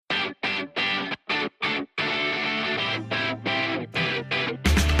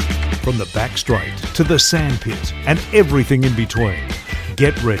From the back straight to the sandpit and everything in between.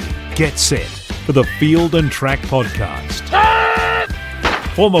 Get ready, get set for the Field and Track Podcast.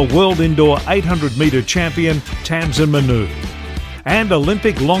 Former world indoor 800-metre champion Tamsyn and Manou and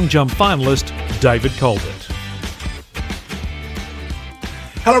Olympic long jump finalist David Culbert.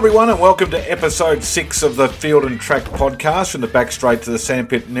 Hello everyone and welcome to episode 6 of the Field and Track Podcast, from the back straight to the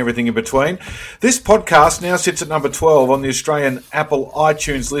sandpit and everything in between. This podcast now sits at number 12 on the Australian Apple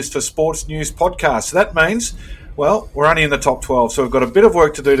iTunes list for sports news podcasts. So that means, well, we're only in the top 12, so we've got a bit of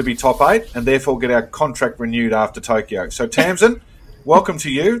work to do to be top 8 and therefore get our contract renewed after Tokyo. So Tamsyn, welcome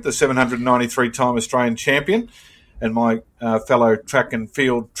to you, the 793-time Australian champion, and my fellow track and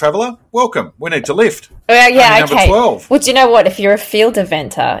field traveller. Welcome. We need to lift. Well, yeah, only okay. Number 12. Well, do you know what? If you're a field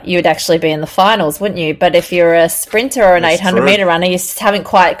eventer, you would actually be in the finals, wouldn't you? But if you're a sprinter or an 800-metre runner, you just haven't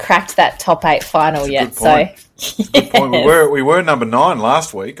quite cracked that top 8 final yet. So, That's a good point. We were number 9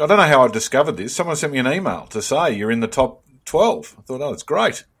 last week. I don't know how I discovered this. Someone sent me an email to say you're in the top 12. I thought, oh, that's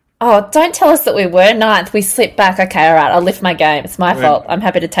great. Oh, don't tell us that we were 9th. We slipped back. Okay, all right. I'll lift my game. It's my fault. I'm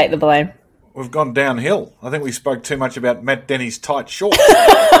happy to take the blame. We've gone downhill. I think we spoke too much about Matt Denny's tight shorts.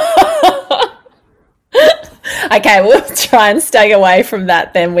 Okay, we'll try and stay away from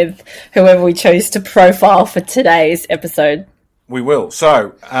that then with whoever we choose to profile for today's episode. We will.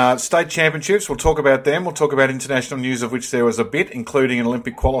 So, state championships, we'll talk about them. We'll talk about international news, of which there was a bit, including an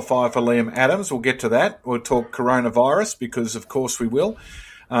Olympic qualifier for Liam Adams. We'll get to that. We'll talk Carona Virus, because of course we will.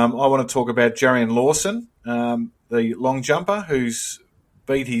 I want to talk about Jarian Lawson, the long jumper, who's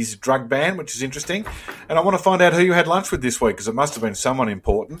beat his drug ban, which is interesting. And I want to find out who you had lunch with this week, because it must have been someone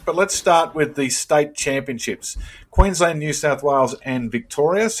important. But let's start with the state championships. Queensland, New South Wales and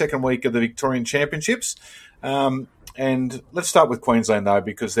Victoria, second week of the Victorian Championships. And let's start with Queensland, though,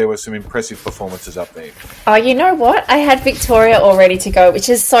 because there were some impressive performances up there. Oh, you know what? I had Victoria all ready to go, which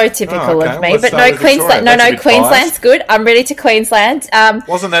is so typical of me. But no, Queensland. No, Queensland's good. I'm ready to Queensland.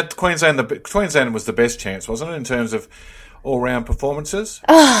 Wasn't that Queensland? Queensland was the best chance, wasn't it, in terms of all-round performances?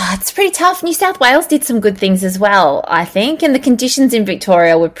 Oh, it's pretty tough. New South Wales did some good things as well, I think, and the conditions in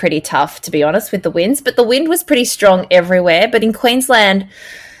Victoria were pretty tough, to be honest, with the winds, but the wind was pretty strong everywhere. But in Queensland,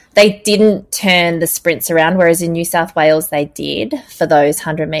 they didn't turn the sprints around, whereas in New South Wales they did for those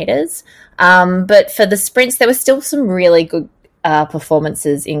 100 metres. But for the sprints, there were still some really good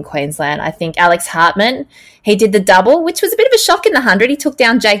performances in Queensland. I think Alex Hartman, he did the double, which was a bit of a shock in the 100. He took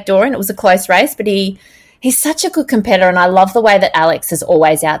down Jake Doran. It was a close race, but He's such a good competitor, and I love the way that Alex is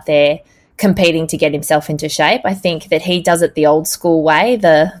always out there competing to get himself into shape. I think that he does it the old school way,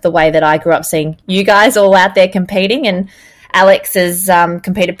 the way that I grew up seeing you guys all out there competing, and Alex has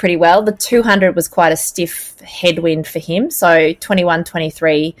competed pretty well. The 200 was quite a stiff headwind for him, so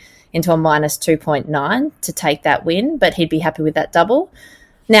 21.23 into a minus 2.9 to take that win, but he'd be happy with that double.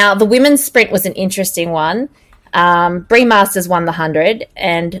 Now, the women's sprint was an interesting one. Bree Masters won the 100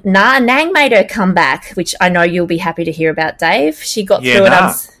 and Nang made her comeback, which I know you'll be happy to hear about, Dave. She got through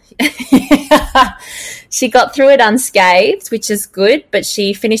it she got through it unscathed, which is good, but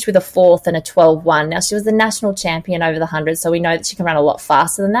she finished with a 4th and a 12.1. Now, she was the national champion over the 100, so we know that she can run a lot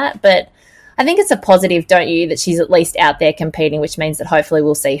faster than that, but I think it's a positive, don't you, that she's at least out there competing, which means that hopefully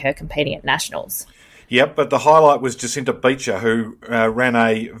we'll see her competing at nationals. Yep, but the highlight was Jacinta Beecher, who ran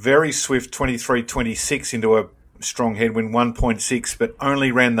a very swift 23.26 into a strong headwind, 1.6, but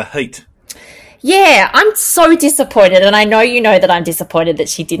only ran the heat. Yeah, I'm so disappointed, and I know you know that I'm disappointed that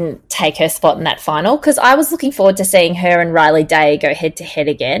she didn't take her spot in that final, because I was looking forward to seeing her and Riley Day go head-to-head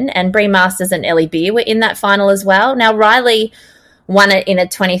again, and Bree Masters and Ellie Beer were in that final as well. Now, Riley won it in a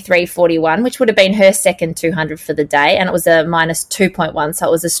 23.41, which would have been her second 200 for the day, and it was a minus 2.1, so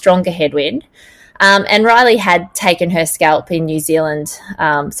it was a stronger headwind. And Riley had taken her scalp in New Zealand,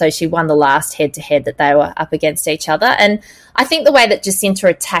 so she won the last head-to-head that they were up against each other. And I think the way that Jacinta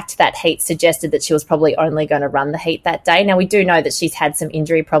attacked that heat suggested that she was probably only going to run the heat that day. Now, we do know that she's had some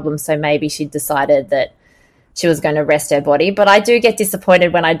injury problems, so maybe she decided that she was going to rest her body. But I do get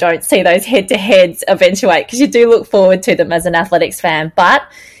disappointed when I don't see those head-to-heads eventuate, because you do look forward to them as an athletics fan. But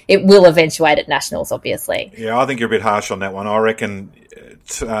it will eventuate at nationals, obviously. Yeah, I think you're a bit harsh on that one. I reckon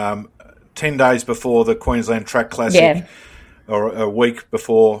 10 days before the Queensland Track Classic, or a week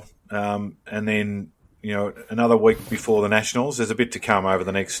before, and then another week before the Nationals. There's a bit to come over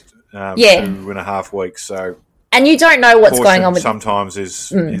the next 2.5 weeks. So, and you don't know what's going on with sometimes is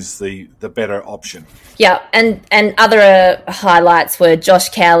the better option. Yeah, and other highlights were Josh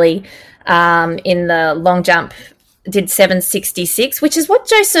Cowley in the long jump did 7.66, which is what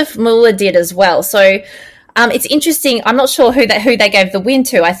Joseph Muller did as well. So It's interesting. I'm not sure who they gave the win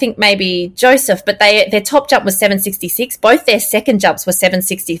to. I think maybe Joseph, but their top jump was 766. Both their second jumps were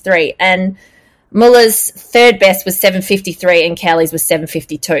 763, and Muller's third best was 753, and Cowley's was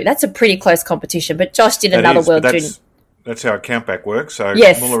 752. That's a pretty close competition. But Josh did another World Junior. That's how a countback works. So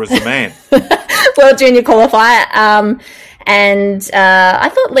yes. Muller is the man. World Junior qualifier. And I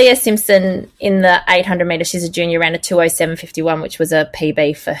thought Leah Simpson in the 800 metres, she's a junior, ran a 2:07.51, which was a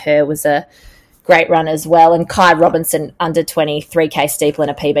PB for her, was a great run as well. And Kai Robinson, under 20, 3K steeple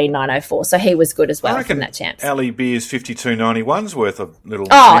and a PB 9:04. So he was good as well from that champs. Ali Beer's 52.91's worth a little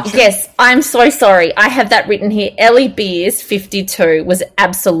mention. Yes. I'm so sorry. I have that written here. Ellie Beer's 52 was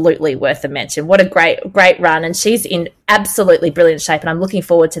absolutely worth a mention. What a great run. And she's in absolutely brilliant shape. And I'm looking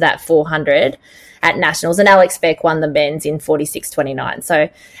forward to that 400 at Nationals, and Alex Beck won the men's in 46.29. So,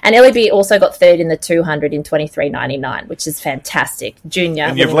 and Ellie B also got third in the 200 in 23.99, which is fantastic. Junior.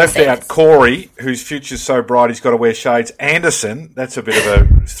 And you've left out Corey, whose future's so bright he's got to wear shades. Anderson, that's a bit of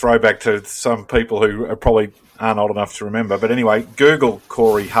a throwback to some people who are probably aren't old enough to remember. But anyway, Google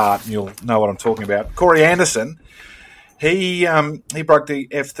Corey Hart and you'll know what I'm talking about. Corey Anderson, he broke the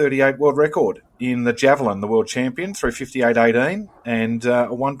F38 world record in the javelin, the world champion, through 58.18, and a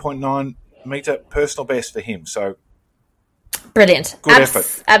 1.9 metre personal best for him. So brilliant. Good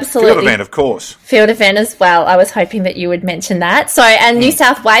effort. Absolutely. Field event, of course. Field event as well. I was hoping that you would mention that. So, and New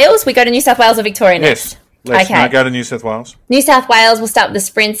South Wales, we go to New South Wales or Victoria next? Yes. Let's now go to New South Wales. New South Wales, we'll start with the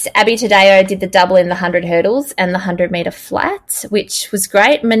sprints. Abby Tadeo did the double in the 100 hurdles and the 100 metre flat, which was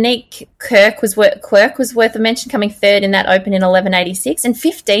great. Monique Quirk was worth a mention, coming third in that open in 11.86. And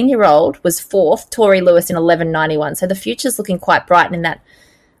 15-year-old was fourth, Tori Lewis, in 11.91. So the future's looking quite bright in that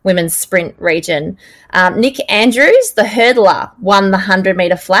women's sprint region. Nick Andrews, the hurdler, won the 100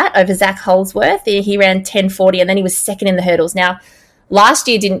 metre flat over Zach Holsworth. He ran 10.40 and then he was second in the hurdles. Now, last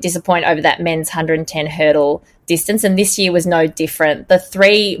year didn't disappoint over that men's 110 hurdle distance, and this year was no different. The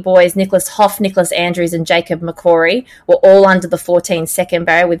three boys, Nicholas Hoff, Nicholas Andrews and Jacob McCrory, were all under the 14-second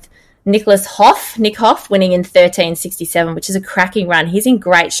barrier, with Nick Hoff, winning in 13.67, which is a cracking run. He's in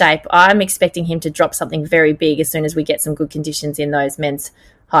great shape. I'm expecting him to drop something very big as soon as we get some good conditions in those men's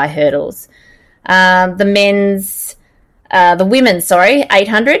high hurdles. The women's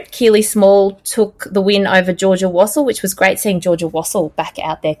 800. Keely Small took the win over Georgia Wassell, which was great seeing Georgia Wassell back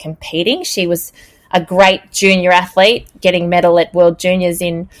out there competing. She was a great junior athlete, getting medal at World Juniors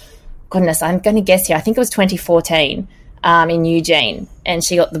in, goodness, I'm going to guess here, I think it was 2014 in Eugene, and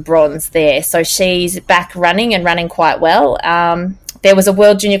she got the bronze there. So she's back running and running quite well. There was a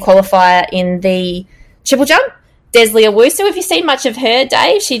World Junior qualifier in the triple jump. Desley Owusu, have you seen much of her,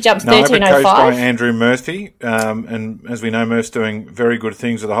 Dave? She jumps 13.05. No, but coached by Andrew Murphy. And as we know, Murph's doing very good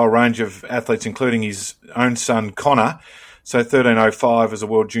things with a whole range of athletes, including his own son, Connor. So 13.05 as a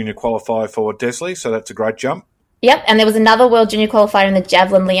World Junior qualifier for Desley, so that's a great jump. Yep, and there was another World Junior qualifier in the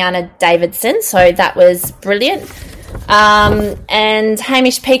javelin, Liana Davidson, so that was brilliant. And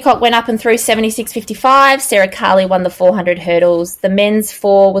Hamish Peacock went up and through 76.55. Sarah Carley won the 400 hurdles. The men's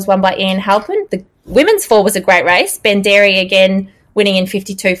 4 was won by Ian Halpin. The women's 4 was a great race. Ben Derry again winning in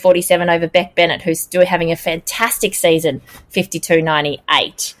 52.47 over Beck Bennett, who's still having a fantastic season,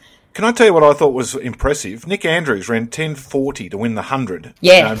 52.98. Can I tell you what I thought was impressive? Nick Andrews ran 10.40 to win the 100.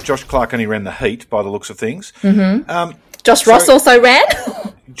 Yeah. Josh Clark only ran the heat by the looks of things. Mm-hmm. Josh Ross also ran?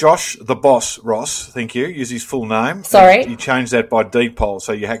 Josh the Boss Ross, thank you, use his full name. Sorry. You changed that by default,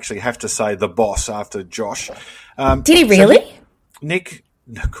 so you actually have to say the boss after Josh. Did he really? So Nick,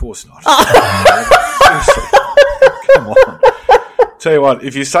 no, of course not. Seriously. Come on. Tell you what,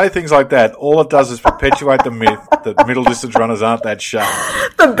 if you say things like that, all it does is perpetuate the myth that middle distance runners aren't that sharp.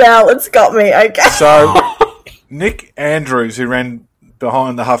 The balance got me, okay. So, Nick Andrews, who ran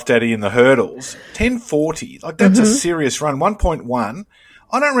behind the Huff Daddy in the hurdles, 10.40, like that's a serious run. 1.1.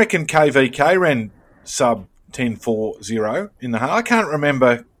 I don't reckon KVK ran sub 10.40 in the hurdle. I can't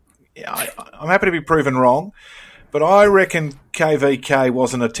remember. I'm happy to be proven wrong, but I reckon KVK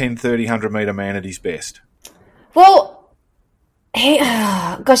wasn't a 10.30 100-metre man at his best. Well, he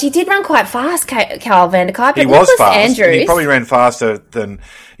did run quite fast, Carl van der Kuip. He was fast. Andrews, he probably ran faster than,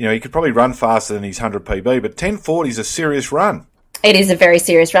 he could probably run faster than his 100 PB, but 10.40 is a serious run. It is a very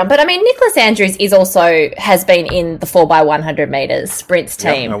serious run. But, I mean, Nicholas Andrews has been in the 4x100 metres sprints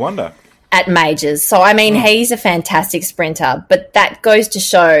team. Yep, no wonder. At majors. So, I mean, he's a fantastic sprinter, but that goes to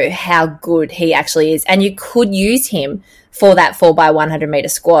show how good he actually is. And you could use him for that 4x100 metre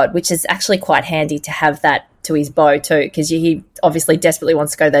squad, which is actually quite handy to have that to his bow too, because he obviously desperately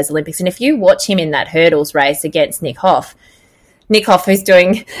wants to go to those Olympics. And if you watch him in that hurdles race against Nick Hoff Nick Hoff, who's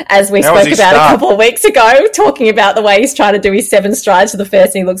doing, as we How was spoke his about start? a couple of weeks ago, talking about the way he's trying to do his 7 strides to the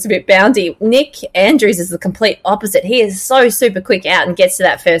first and he looks a bit boundy. Nick Andrews is the complete opposite. He is so super quick out and gets to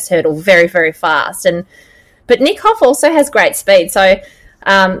that first hurdle very, very fast. But Nick Hoff also has great speed. So,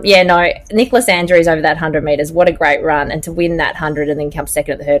 Nicholas Andrews over that 100 metres, what a great run. And to win that 100 and then come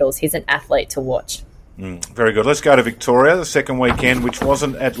second at the hurdles, he's an athlete to watch. Very good. Let's go to Victoria, the second weekend, which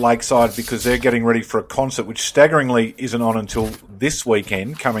wasn't at Lakeside because they're getting ready for a concert, which staggeringly isn't on until this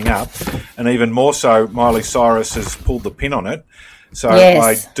weekend coming up. And even more so, Miley Cyrus has pulled the pin on it. So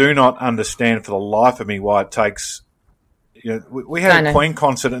Yes. I do not understand for the life of me why it takes... we had a Queen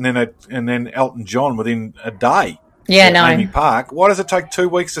concert and then Elton John within a day. Yeah, at no. Amy Park. Why does it take 2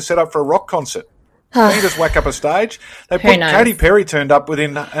 weeks to set up for a rock concert? Can you just whack up a stage? Who knows? Katy Perry turned up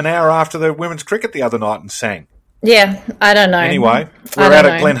within an hour after the women's cricket the other night and sang. Yeah, I don't know. Anyway, we're out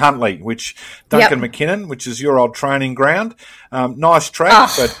at Glen Huntly, which Duncan McKinnon, which is your old training ground. Nice track,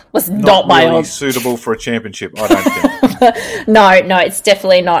 but was not my really old. suitable for a championship, I don't think. No, it's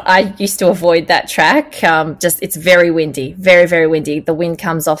definitely not. I used to avoid that track. It's very windy, very, very windy. The wind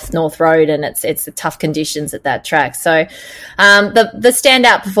comes off North Road and it's the tough conditions at that track. So the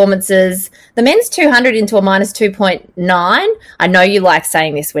standout performances, the men's 200 into a minus 2.9. I know you like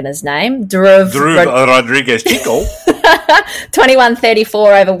saying this winner's name. Drew Rodriguez Chico.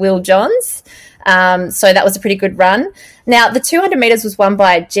 21.34 over Will Johns. So that was a pretty good run. Now, the 200 metres was won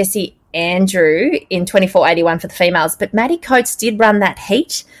by Jessie Andrew in 24.81 for the females, but Maddie Coates did run that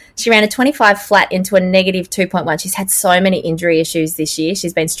heat. She ran a 25 flat into a negative 2.1. She's had so many injury issues this year.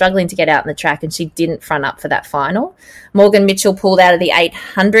 She's been struggling to get out in the track and she didn't front up for that final. Morgan Mitchell pulled out of the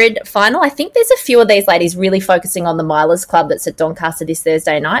 800 final. I think there's a few of these ladies really focusing on the Milers Club that's at Doncaster this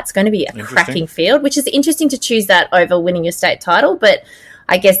Thursday night. It's going to be a cracking field, which is interesting to choose that over winning your state title, but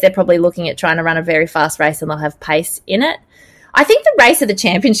I guess they're probably looking at trying to run a very fast race and they'll have pace in it. I think the race of the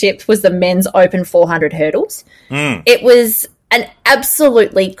championship was the men's open 400 hurdles. It was an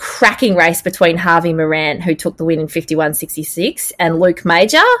absolutely cracking race between Harvey Moran, who took the win in 51.66, and Luke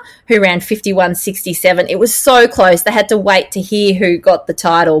Major, who ran 51.67. It was so close. They had to wait to hear who got the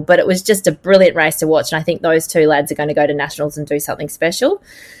title, but it was just a brilliant race to watch, and I think those two lads are going to go to Nationals and do something special.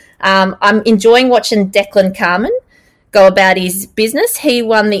 I'm enjoying watching Declan Carmen go about his business. He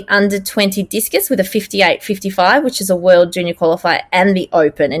won the under-20 discus with a 58.55, which is a World Junior Qualifier, and the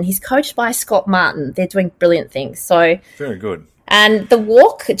Open. And he's coached by Scott Martin. They're doing brilliant things. So very good. And the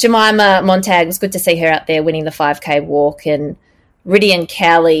walk, Jemima Montag, was good to see her out there winning the 5K walk. And Rydian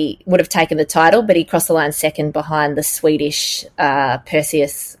Cowley would have taken the title, but he crossed the line second behind the Swedish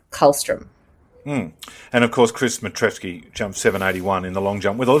Perseus Karlström. And, of course, Chris Matrevsky jumped 781 in the long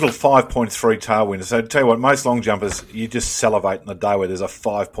jump with a little 5.3 tailwind. So, to tell you what, most long jumpers, you just salivate in the day where there's a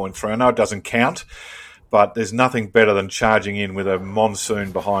 5.3. I know it doesn't count, but there's nothing better than charging in with a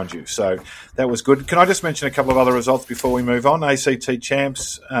monsoon behind you. So, that was good. Can I just mention a couple of other results before we move on? ACT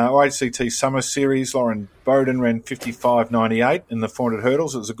Champs, or ACT Summer Series, Lauren Bowden ran 55.98 in the 400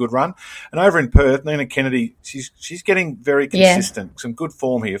 hurdles. It was a good run. And over in Perth, Nina Kennedy, she's getting very consistent. Some good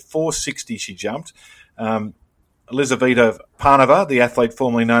form here. 460 she jumped. Elizaveta Parnova, the athlete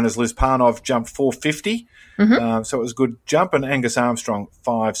formerly known as Liz Parnov, jumped 450. So it was a good jump. And Angus Armstrong,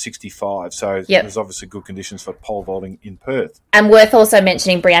 565. So there's obviously good conditions for pole vaulting in Perth. And worth also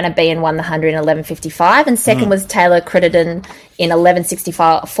mentioning Brianna Behan won the 100 in 11.55. And second was Taylor Crittenden in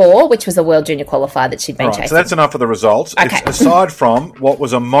 11.64, which was a World Junior Qualifier that she'd been chasing. So that's enough of the results. Okay. It's aside from what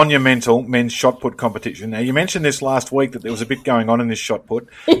was a monumental men's shot put competition. Now, you mentioned this last week that there was a bit going on in this shot put.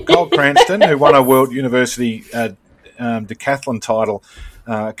 Cole Cranston, who won a World University decathlon title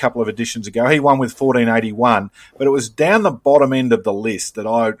a couple of editions ago, he won with 14.81, but it was down the bottom end of the list that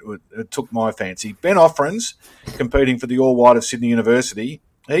it took my fancy. Ben Offrens, competing for the All White of Sydney University,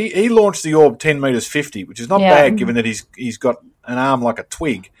 he launched the Orb 10 metres 50, which is not bad given that he's got an arm like a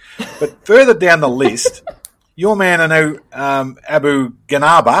twig. But further down the list, your man Anu Abu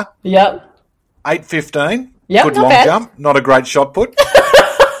Ghanaba, 8.15, good long jump, not a great shot put.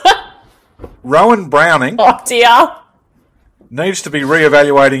 Rowan Browning, needs to be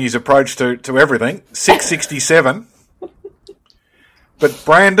reevaluating his approach to everything, 6.67. But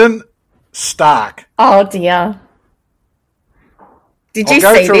Brandon Starc. Oh, dear. Did you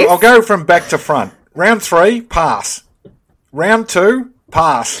see this? I'll go from back to front. Round 3, pass. Round 2,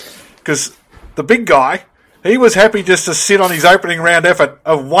 pass. Because the big guy, he was happy just to sit on his opening round effort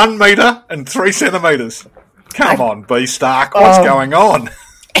of 1 metre and 3 centimetres. Come on, B. Starc, what's going on?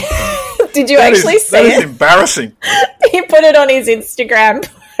 Did you actually see it? That is embarrassing. He put it on his Instagram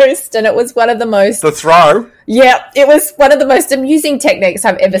post and it was one of the most... The throw? Yeah, it was one of the most amusing techniques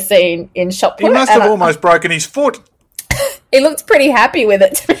I've ever seen in shot put. He must have almost broken his foot. he looked pretty happy with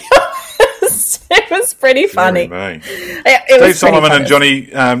it, to be honest. It was pretty funny. Steve Solomon and Johnny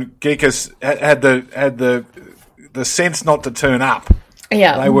Geekus had the sense not to turn up.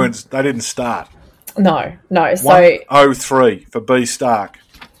 Yeah. They didn't start. No. So 103 for B Starc.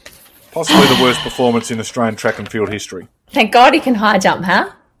 Possibly the worst performance in Australian track and field history. Thank God he can high jump,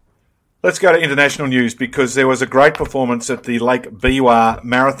 huh? Let's go to international news because there was a great performance at the Lake Biwa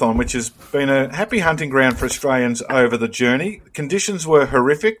Marathon, which has been a happy hunting ground for Australians over the journey. Conditions were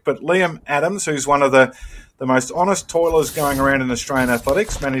horrific, but Liam Adams, who's one of the most honest toilers going around in Australian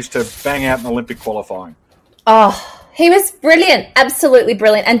athletics, managed to bang out an Olympic qualifying. Oh, he was brilliant, absolutely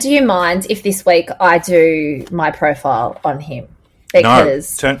brilliant. And do you mind if this week I do my profile on him?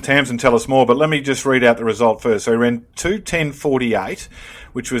 Because... No, Tamsyn, tell us more, but let me just read out the result first. So he ran 2:10.48,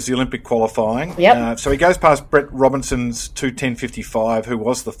 which was the Olympic qualifying. Yep. So he goes past Brett Robinson's 2:10.55, who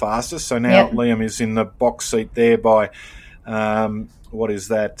was the fastest. So now Liam is in the box seat there by, what is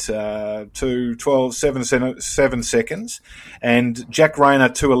that, 7 seconds. And Jack Rayner,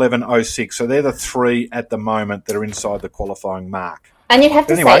 2:11.06. So they're the three at the moment that are inside the qualifying mark. And you'd have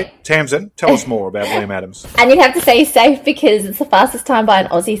to say... Tamsyn, tell us more about Liam Adams. And you'd have to say he's safe because it's the fastest time by an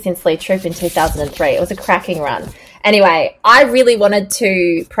Aussie since Lee Troop in 2003. It was a cracking run. Anyway, I really wanted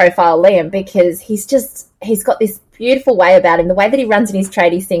to profile Liam because he's got this beautiful way about him. The way that he runs in his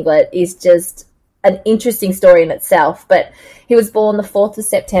tradie singlet is just an interesting story in itself. But he was born the 4th of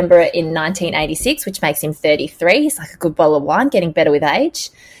September in 1986, which makes him 33. He's like a good bottle of wine, getting better with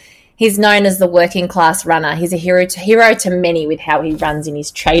age. He's known as the working class runner. He's a hero to many with how he runs in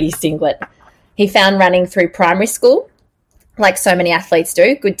his tradie singlet. He found running through primary school, like so many athletes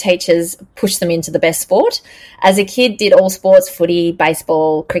do. Good teachers push them into the best sport. As a kid, did all sports, footy,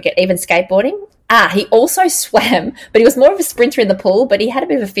 baseball, cricket, even skateboarding. He also swam, but he was more of a sprinter in the pool, but he had a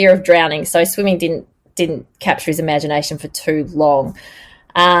bit of a fear of drowning, so swimming didn't capture his imagination for too long.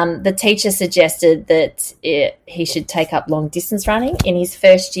 The teacher suggested that he should take up long-distance running. In his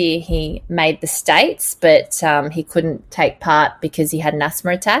first year, he made the States, but he couldn't take part because he had an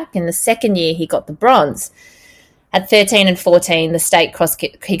asthma attack. In the second year, he got the bronze. At 13 and 14, the state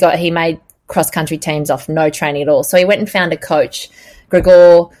he made cross-country teams off no training at all. So he went and found a coach,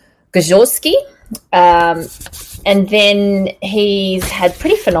 Gregor Gajorski, and then he's had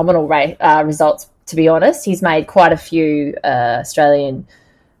pretty phenomenal results, to be honest. He's made quite a few Australian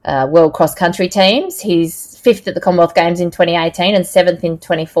world cross-country teams. He's 5th at the Commonwealth Games in 2018 and 7th in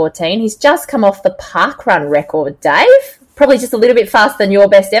 2014. He's just come off the park run record, Dave. Probably just a little bit faster than your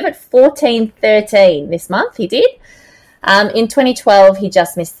best ever, 14:13 this month he did. In 2012, he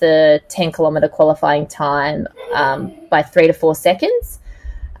just missed the 10-kilometre qualifying time by 3 to 4 seconds.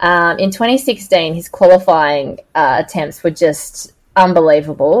 In 2016, his qualifying attempts were just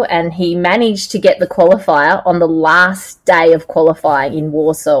unbelievable, and he managed to get the qualifier on the last day of qualifying in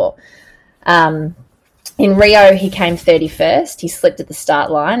Warsaw. In Rio, he came 31st. He slipped at the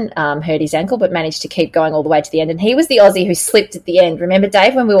start line, hurt his ankle, but managed to keep going all the way to the end. And he was the Aussie who slipped at the end. Remember,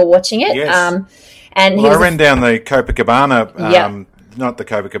 Dave, when we were watching it? Yes. I ran down the Copacabana, not the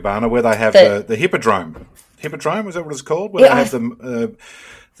Copacabana, where they have the Hippodrome. Hippodrome, was that what it's called? Where they have the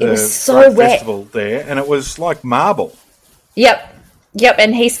it was so wet. Festival there, and it was like marble. Yep,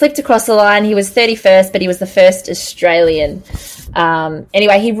 and he slipped across the line. He was 31st, but he was the first Australian.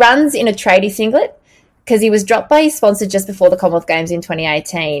 Anyway, he runs in a tradie singlet because he was dropped by his sponsor just before the Commonwealth Games in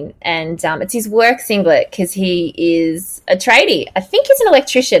 2018. And it's his work singlet because he is a tradie. I think he's an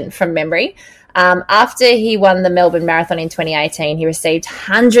electrician from memory. After he won the Melbourne Marathon in 2018, he received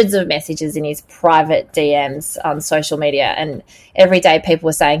hundreds of messages in his private DMs on social media, and every day people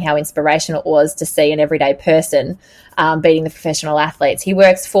were saying how inspirational it was to see an everyday person beating the professional athletes. He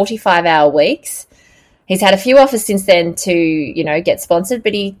works 45-hour weeks. He's had a few offers since then to, get sponsored,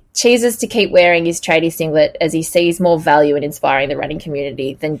 but he chooses to keep wearing his tradie singlet as he sees more value in inspiring the running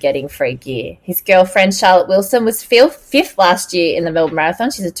community than getting free gear. His girlfriend, Charlotte Wilson, was 5th last year in the Melbourne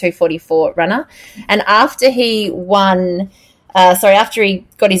Marathon. She's a 2:44 runner. And after he got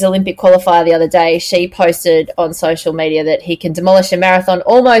his Olympic qualifier the other day, she posted on social media that he can demolish a marathon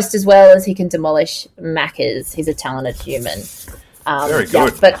almost as well as he can demolish Macca's. He's a talented human. Very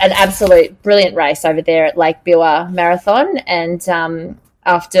good. Yeah, but an absolute brilliant race over there at Lake Biwa Marathon. And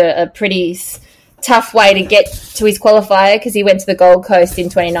after a pretty tough way to get to his qualifier, because he went to the Gold Coast in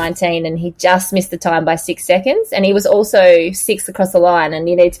 2019 and he just missed the time by 6 seconds. And he was also 6th across the line, and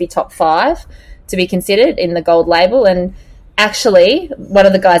you need to be top 5 to be considered in the gold label. And actually, one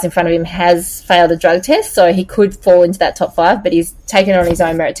of the guys in front of him has failed a drug test, so he could fall into that top 5, but he's taken it on his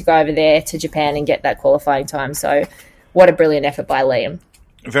own merit to go over there to Japan and get that qualifying time. So what a brilliant effort by Liam.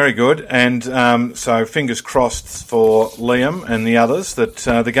 Very good. And so fingers crossed for Liam and the others that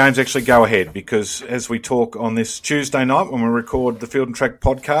the games actually go ahead, because as we talk on this Tuesday night when we record the Field and Track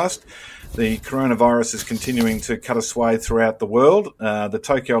podcast, the coronavirus is continuing to cut a swathe throughout the world. The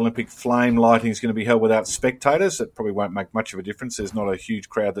Tokyo Olympic flame lighting is going to be held without spectators. It probably won't make much of a difference. There's not a huge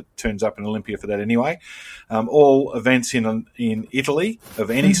crowd that turns up in Olympia for that anyway. All events in Italy of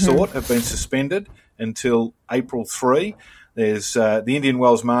any sort have been suspended until April 3. There's the Indian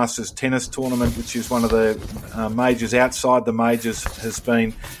Wells Masters tennis tournament, which is one of the majors outside the majors, has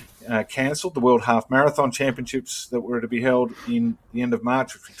been cancelled. The World Half Marathon Championships that were to be held in the end of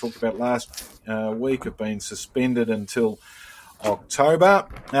March, which we talked about last week, have been suspended until October.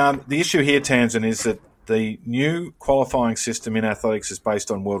 The issue here, Tamsyn, is that the new qualifying system in athletics is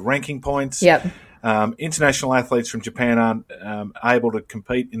based on world ranking points. Yep. International athletes from Japan aren't able to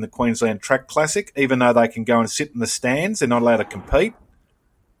compete in the Queensland Track Classic, even though they can go and sit in the stands. They're not allowed to compete.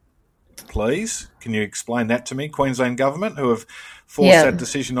 Please, can you explain that to me, Queensland government, who have forced that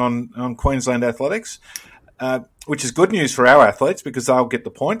decision on Queensland athletics, which is good news for our athletes because they'll get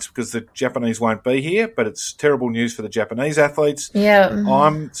the points because the Japanese won't be here, but it's terrible news for the Japanese athletes. Yeah.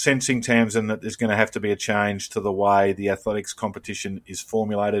 I'm sensing, Tamsyn, that there's going to have to be a change to the way the athletics competition is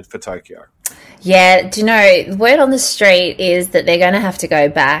formulated for Tokyo. Yeah, do you know, the word on the street is that they're going to have to go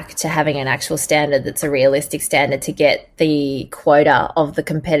back to having an actual standard that's a realistic standard to get the quota of the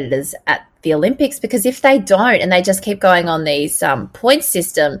competitors at the Olympics, because if they don't and they just keep going on these point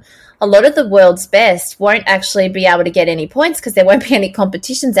system, a lot of the world's best won't actually be able to get any points because there won't be any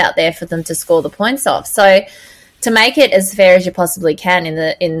competitions out there for them to score the points off. So to make it as fair as you possibly can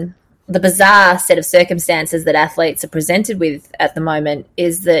in the bizarre set of circumstances that athletes are presented with at the moment,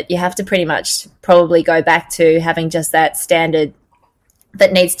 is that you have to pretty much probably go back to having just that standard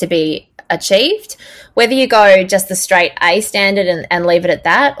that needs to be achieved. Whether you go just the straight A standard and leave it at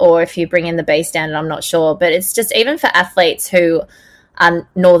that, or if you bring in the B standard, I'm not sure. But it's just, even for athletes who are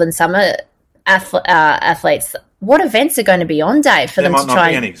Northern Summer athletes, what events are going to be on, Dave, for them to try? There might not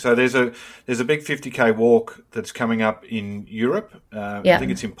be any. So there's a big 50K walk that's coming up in Europe. I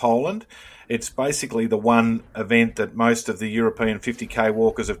think it's in Poland. It's basically the one event that most of the European 50K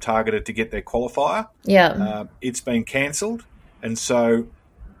walkers have targeted to get their qualifier. Yeah. It's been cancelled, and so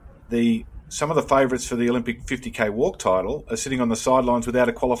some of the favourites for the Olympic 50K walk title are sitting on the sidelines without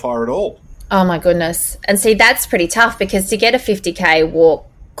a qualifier at all. Oh, my goodness. And see, that's pretty tough, because to get a 50K walk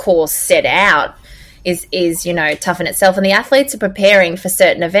course set out is tough in itself. And the athletes are preparing for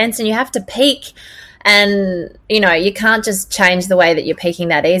certain events, and you have to peak. And, you can't just change the way that you're peaking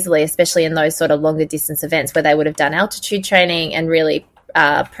that easily, especially in those sort of longer distance events where they would have done altitude training and really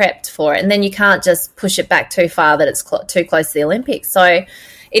prepped for it. And then you can't just push it back too far that it's too close to the Olympics. So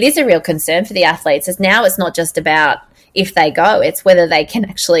it is a real concern for the athletes, as now it's not just about if they go, it's whether they can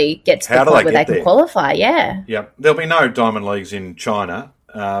actually get to the point where they can qualify. Yeah. Yeah. There'll be no diamond leagues in China.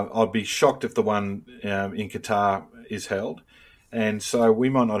 I'd be shocked if the one in Qatar is held. And so we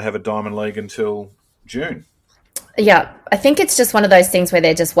might not have a diamond league until June. Yeah, I think it's just one of those things where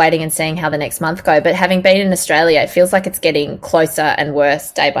they're just waiting and seeing how the next month go. But having been in Australia, it feels like it's getting closer and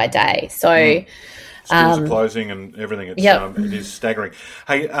worse day by day. So schools are closing and everything. It is staggering.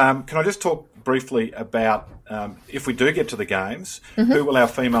 Hey, can I just talk briefly about if we do get to the games, who will our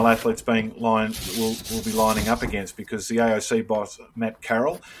female athletes will be lining up against? Because the AOC boss, Matt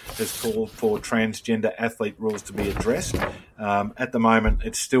Carroll, has called for transgender athlete rules to be addressed. At the moment,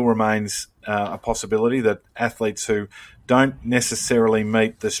 it still remains a possibility that athletes who don't necessarily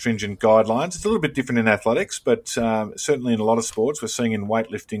meet the stringent guidelines, it's a little bit different in athletics, but certainly in a lot of sports, we're seeing in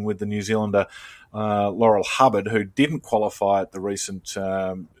weightlifting with the New Zealander Laurel Hubbard, who didn't qualify at the recent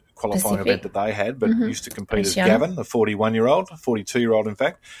qualifying event that they had, but used to compete as Gavin, the 42-year-old, in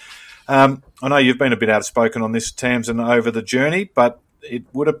fact. I know you've been a bit outspoken on this, Tamsyn, over the journey, but it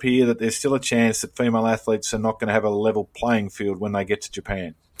would appear that there's still a chance that female athletes are not going to have a level playing field when they get to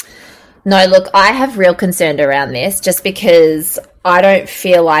Japan. No, look, I have real concern around this, just because I don't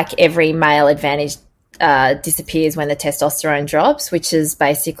feel like every male advantage disappears when the testosterone drops, which is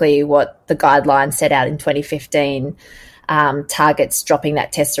basically what the guidelines set out in 2015, targets dropping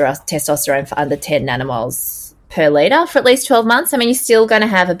that testosterone for under 10 nanomoles per litre for at least 12 months. I mean, you're still going to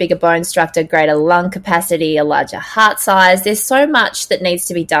have a bigger bone structure, greater lung capacity, a larger heart size. There's so much that needs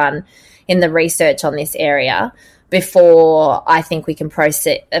to be done in the research on this area before I think we can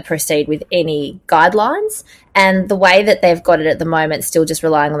proceed with any guidelines. And the way that they've got it at the moment, still just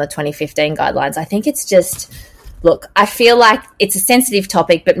relying on the 2015 guidelines, I think it's just look, I feel like it's a sensitive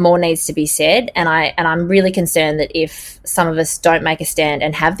topic, but more needs to be said. And I'm really concerned that if some of us don't make a stand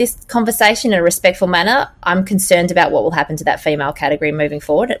and have this conversation in a respectful manner, I'm concerned about what will happen to that female category moving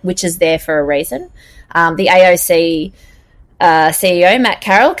forward, which is there for a reason. The AOC CEO, Matt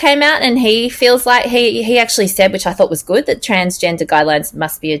Carroll, came out and he feels like he actually said, which I thought was good, that transgender guidelines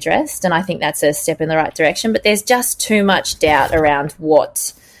must be addressed. And I think that's a step in the right direction. But there's just too much doubt around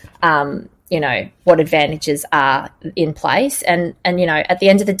what advantages are in place. And at the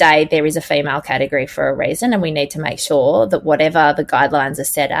end of the day, there is a female category for a reason, and we need to make sure that whatever the guidelines are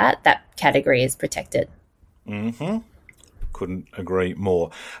set at, that category is protected. Mm-hmm. Couldn't agree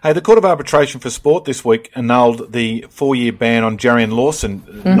more. Hey, the Court of Arbitration for Sport this week annulled the 4-year ban on Jarian Lawson.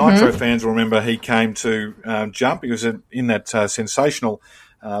 Mm-hmm. Nitro fans will remember he came to jump. He was in that sensational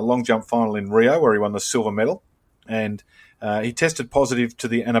long jump final in Rio where he won the silver medal. And he tested positive to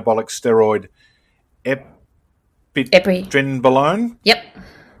the anabolic steroid epitrenbolone. Yep.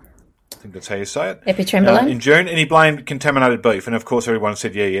 I think that's how you say it. Epitrenbolone. In June, and he blamed contaminated beef. And, of course, everyone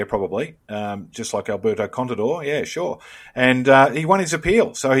said, yeah, probably. Just like Alberto Contador, yeah, sure. And he won his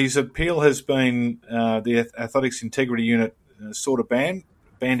appeal. So his appeal has been the Athletics Integrity Unit sort of banned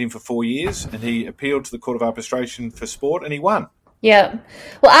him for 4 years, and he appealed to the Court of Arbitration for Sport, and he won. Yeah.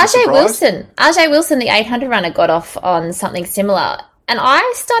 Well, RJ Wilson, the 800 runner, got off on something similar. And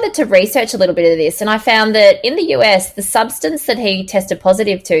I started to research a little bit of this, and I found that in the US, the substance that he tested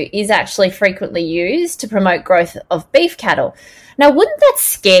positive to is actually frequently used to promote growth of beef cattle. Now, wouldn't that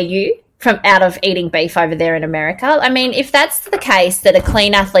scare you from out of eating beef over there in America? I mean, if that's the case, that a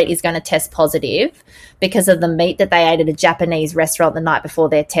clean athlete is going to test positive because of the meat that they ate at a Japanese restaurant the night before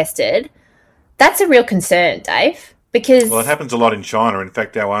they're tested, that's a real concern, Dave. Well, it happens a lot in China. In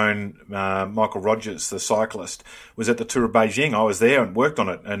fact, our own Michael Rogers, the cyclist, was at the Tour of Beijing. I was there and worked on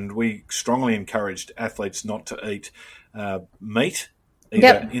it, and we strongly encouraged athletes not to eat meat,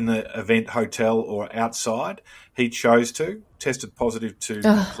 either in the event hotel or outside. He chose to, tested positive to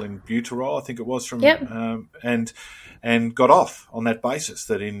clenbuterol, I think it was, from and got off on that basis,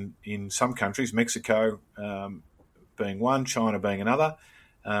 that in some countries, Mexico being one, China being another,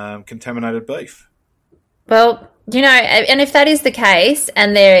 contaminated beef. Well, and if that is the case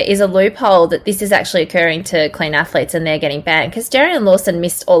and there is a loophole that this is actually occurring to clean athletes and they're getting banned, because Jarian Lawson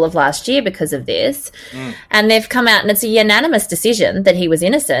missed all of last year because of this, and they've come out and it's a unanimous decision that he was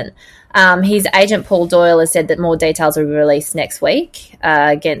innocent. His agent, Paul Doyle, has said that more details will be released next week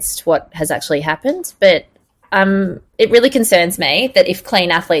against what has actually happened. But it really concerns me that if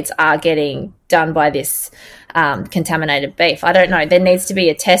clean athletes are getting done by this contaminated beef, I don't know, there needs to be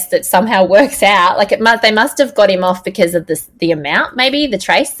a test that somehow works out. Like they must have got him off because of the amount, maybe the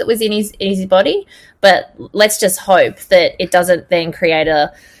trace that was in his body. But let's just hope that it doesn't then create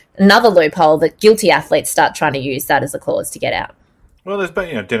another loophole that guilty athletes start trying to use that as a clause to get out. Well, there's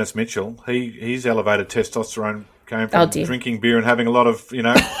been, Dennis Mitchell. His elevated testosterone came from drinking beer and having a lot of,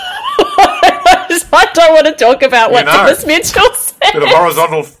 I don't want to talk about what Dennis Mitchell said. Bit of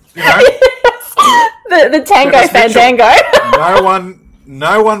horizontal, the tango fandango.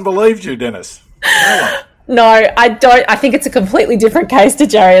 No one believed you, Dennis. No one. No, I don't. I think it's a completely different case to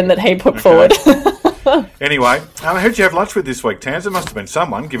Jarian that he put forward. Anyway, who did you have lunch with this week, Tams? It must have been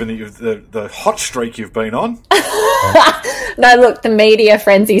someone, given that the hot streak you've been on. No, look, the media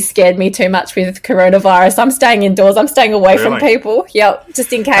frenzy scared me too much with coronavirus. I'm staying indoors. I'm staying away from people. Yep,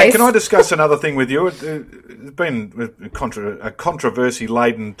 just in case. Hey, can I discuss another thing with you? It's been a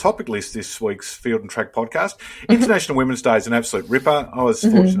controversy-laden topic list this week's Field and Track podcast. International Women's Day is an absolute ripper. I was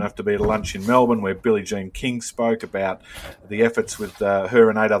fortunate enough to be at a lunch in Melbourne where Billie Jean King spoke about the efforts with her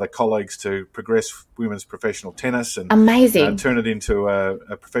and 8 other colleagues to progress women's professional tennis and amazing turn it into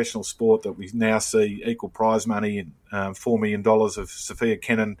a professional sport that we now see equal prize money and $4 million of Sophia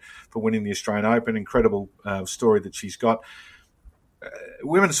Kenin for winning the Australian Open. Incredible story that she's got.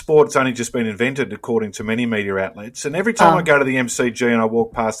 Women's sport's only just been invented, according to many media outlets. And every time I go to the MCG and I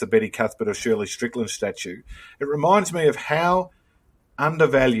walk past the Betty Cuthbert or Shirley Strickland statue, it reminds me of how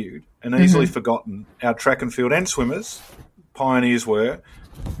undervalued and easily forgotten our track and field and swimmers, pioneers, were.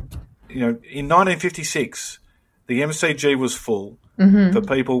 In 1956, the MCG was full for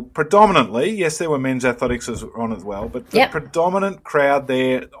people predominantly. Yes, there were men's athletics on as well, but the predominant crowd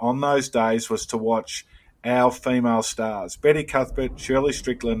there on those days was to watch our female stars: Betty Cuthbert, Shirley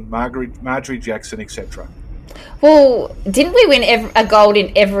Strickland, Marjorie Jackson, etc. Well, didn't we win a gold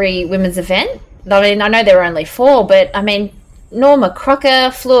in every women's event? I mean, I know there were only 4, but I mean, Norma Crocker,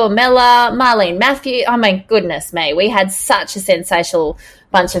 Fleur Mella, Marlene Matthews. Oh my goodness me, we had such a sensational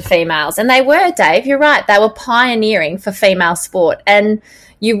bunch of females. And they were, Dave, you're right. They were pioneering for female sport. And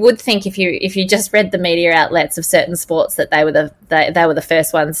you would think if you just read the media outlets of certain sports that they were the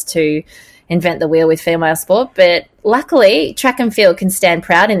first ones to invent the wheel with female sport. But luckily, track and field can stand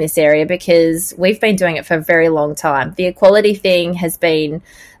proud in this area because we've been doing it for a very long time. The equality thing has been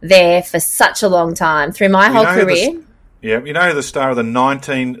there for such a long time through my whole career. You know who the star of the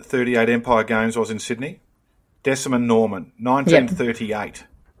 1938 Empire Games was in Sydney? Decima Norman, 1938. Yep.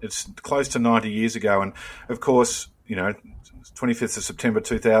 It's close to 90 years ago. And, of course, 25th of September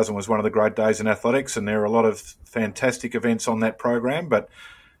 2000 was one of the great days in athletics, and there are a lot of fantastic events on that program, but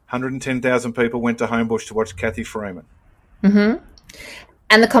 110,000 people went to Homebush to watch Kathy Freeman. Mm-hmm.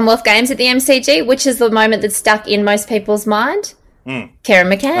 And the Commonwealth Games at the MCG, which is the moment that stuck in most people's mind? Karen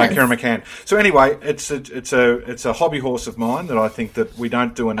McCann. Karen McCann. So anyway, it's a hobby horse of mine that I think that we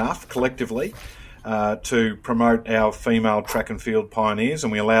don't do enough collectively to promote our female track and field pioneers,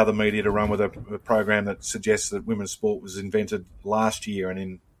 and we allow the media to run with a program that suggests that women's sport was invented last year, and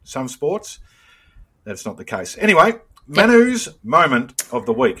in some sports, that's not the case. Anyway, Manou's moment of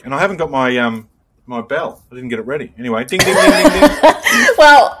the week, and I haven't got my my bell. I didn't get it ready. Anyway, ding, ding, ding, ding, ding.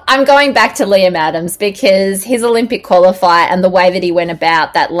 Well, I'm going back to Liam Adams because his Olympic qualifier and the way that he went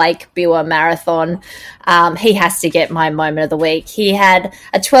about that Lake Biwa marathon, he has to get my moment of the week. He had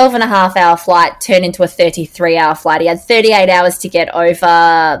a 12-and-a-half-hour flight turn into a 33-hour flight. He had 38 hours to get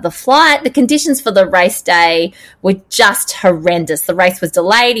over the flight. The conditions for the race day were just horrendous. The race was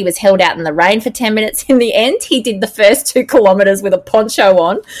delayed. He was held out in the rain for 10 minutes. In the end, he did the first 2 kilometres with a poncho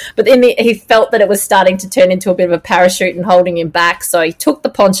on, but then he felt that it was starting to turn into a bit of a parachute and holding him back, so he took the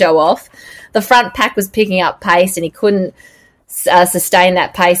poncho off. The front pack was picking up pace and he couldn't sustain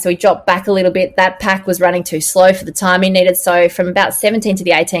that pace, so he dropped back a little bit. That pack was running too slow for the time he needed, so from about 17 to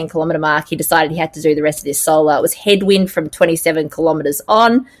the 18 kilometre mark, he decided he had to do the rest of this solo. It was headwind from 27 kilometres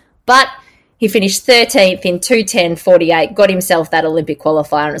on, but he finished 13th in 2:10.48, got himself that Olympic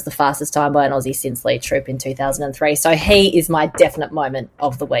qualifier, and it was the fastest time by an Aussie since Lee Troop in 2003. So he is my definite moment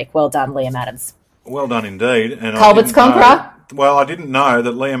of the week. Well done, Liam Adams. Well done indeed. And Culbert's conqueror. Well, I didn't know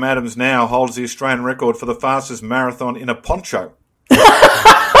that Liam Adams now holds the Australian record for the fastest marathon in a poncho. He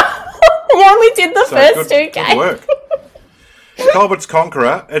only did the first 2K. Good work. Culbert's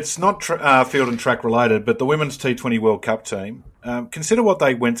conqueror. It's not field and track related, but the Women's T20 World Cup team, consider what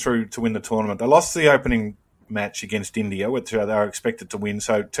they went through to win the tournament. They lost the opening match against India, which they were expected to win,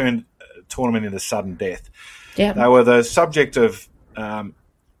 so it turned the tournament into sudden death. Yep. They were the subject of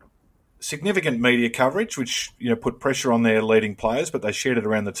significant media coverage, which put pressure on their leading players, but they shared it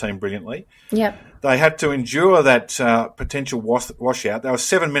around the team brilliantly. Yep. They had to endure that potential washout. They were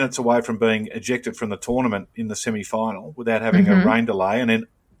 7 minutes away from being ejected from the tournament in the semi-final without having a rain delay, and then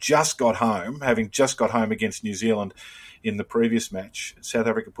having just got home against New Zealand in the previous match. South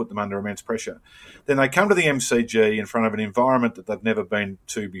Africa put them under immense pressure. Then they come to the MCG in front of an environment that they've never been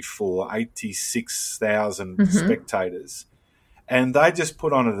to before, 86,000 spectators. And they just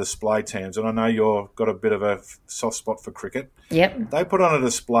put on a display, Tams, and I know you've got a bit of a soft spot for cricket. Yep. They put on a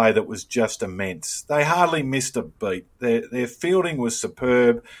display that was just immense. They hardly missed a beat. Their fielding was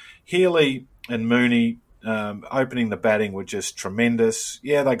superb. Healy and Mooney opening the batting were just tremendous.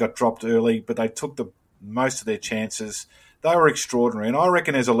 Yeah, they got dropped early, but they took most of their chances. They were extraordinary, and I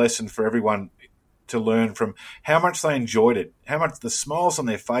reckon there's a lesson for everyone to learn from how much they enjoyed it, how much the smiles on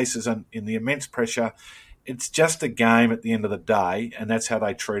their faces and in the immense pressure. It's just a game at the end of the day, and that's how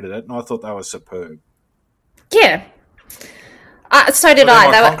they treated it, and I thought they were superb. Yeah. So did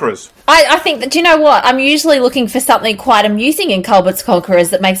I. They were conquerors. I think that, do you know what? I'm usually looking for something quite amusing in Culbert's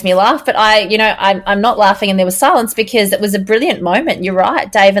Conquerors that makes me laugh, but I'm not laughing and there was silence because it was a brilliant moment. You're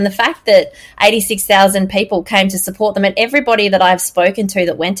right, Dave, and the fact that 86,000 people came to support them, and everybody that I've spoken to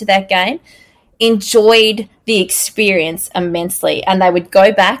that went to that game enjoyed the experience immensely, and they would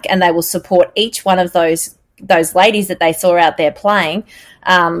go back and they will support each one of those ladies that they saw out there playing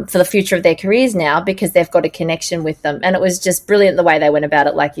for the future of their careers now because they've got a connection with them. And it was just brilliant the way they went about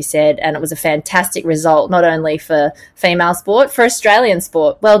it, like you said, and it was a fantastic result, not only for female sport, for Australian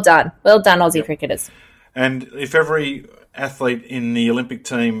sport. Well done, Aussie cricketers. And if every athlete in the Olympic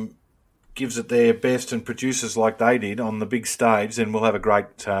team gives it their best and produces like they did on the big stage, then we'll have a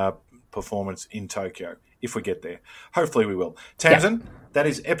great performance in Tokyo, if we get there. Hopefully we will. Tamsyn, that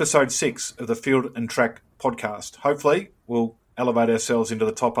is episode 6 of the Field and Track podcast. Hopefully we'll elevate ourselves into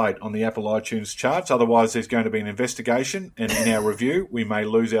the top 8 on the Apple iTunes charts. Otherwise there's going to be an investigation, and in our review we may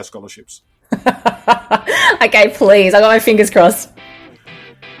lose our scholarships. Okay, please. I got my fingers crossed.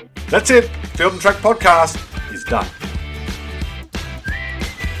 That's it. Field and Track podcast is done.